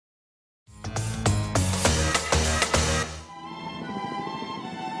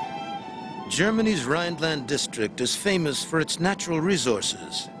Germany's Rhineland district is famous for its natural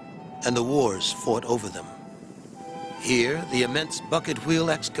resources and the wars fought over them. Here, the immense bucket wheel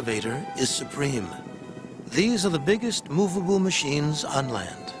excavator is supreme. These are the biggest movable machines on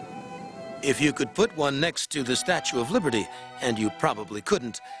land. If you could put one next to the Statue of Liberty, and you probably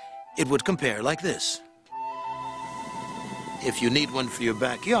couldn't, it would compare like this. If you need one for your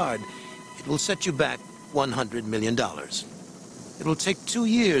backyard, it will set you back $100 million. It will take 2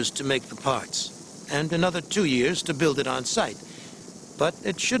 years to make the parts, and another 2 years to build it on site. But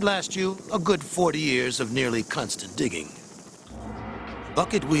it should last you a good 40 years of nearly constant digging.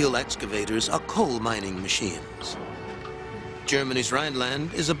 Bucket wheel excavators are coal mining machines. Germany's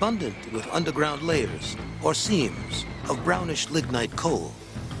Rhineland is abundant with underground layers, or seams, of brownish lignite coal.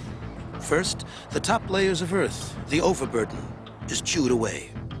 First, the top layers of earth, the overburden, is chewed away.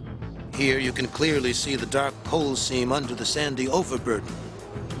 Here you can clearly see the dark coal seam under the sandy overburden.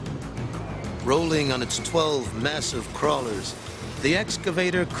 Rolling on its 12 massive crawlers, the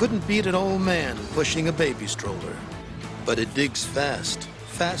excavator couldn't beat an old man pushing a baby stroller. But it digs fast,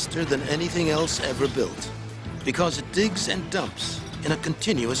 faster than anything else ever built, because it digs and dumps in a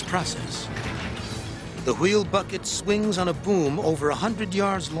continuous process. The wheel bucket swings on a boom over 100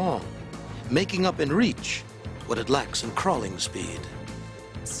 yards long, making up in reach what it lacks in crawling speed.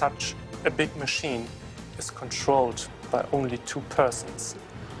 Such a big machine is controlled by only 2 persons.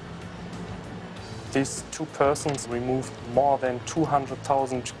 These 2 persons removed more than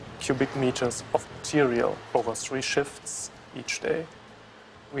 200,000 cubic meters of material over 3 shifts each day.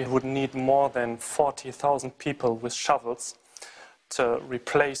 We would need more than 40,000 people with shovels to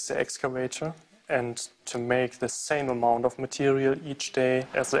replace the excavator and to make the same amount of material each day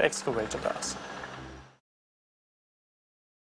as the excavator does.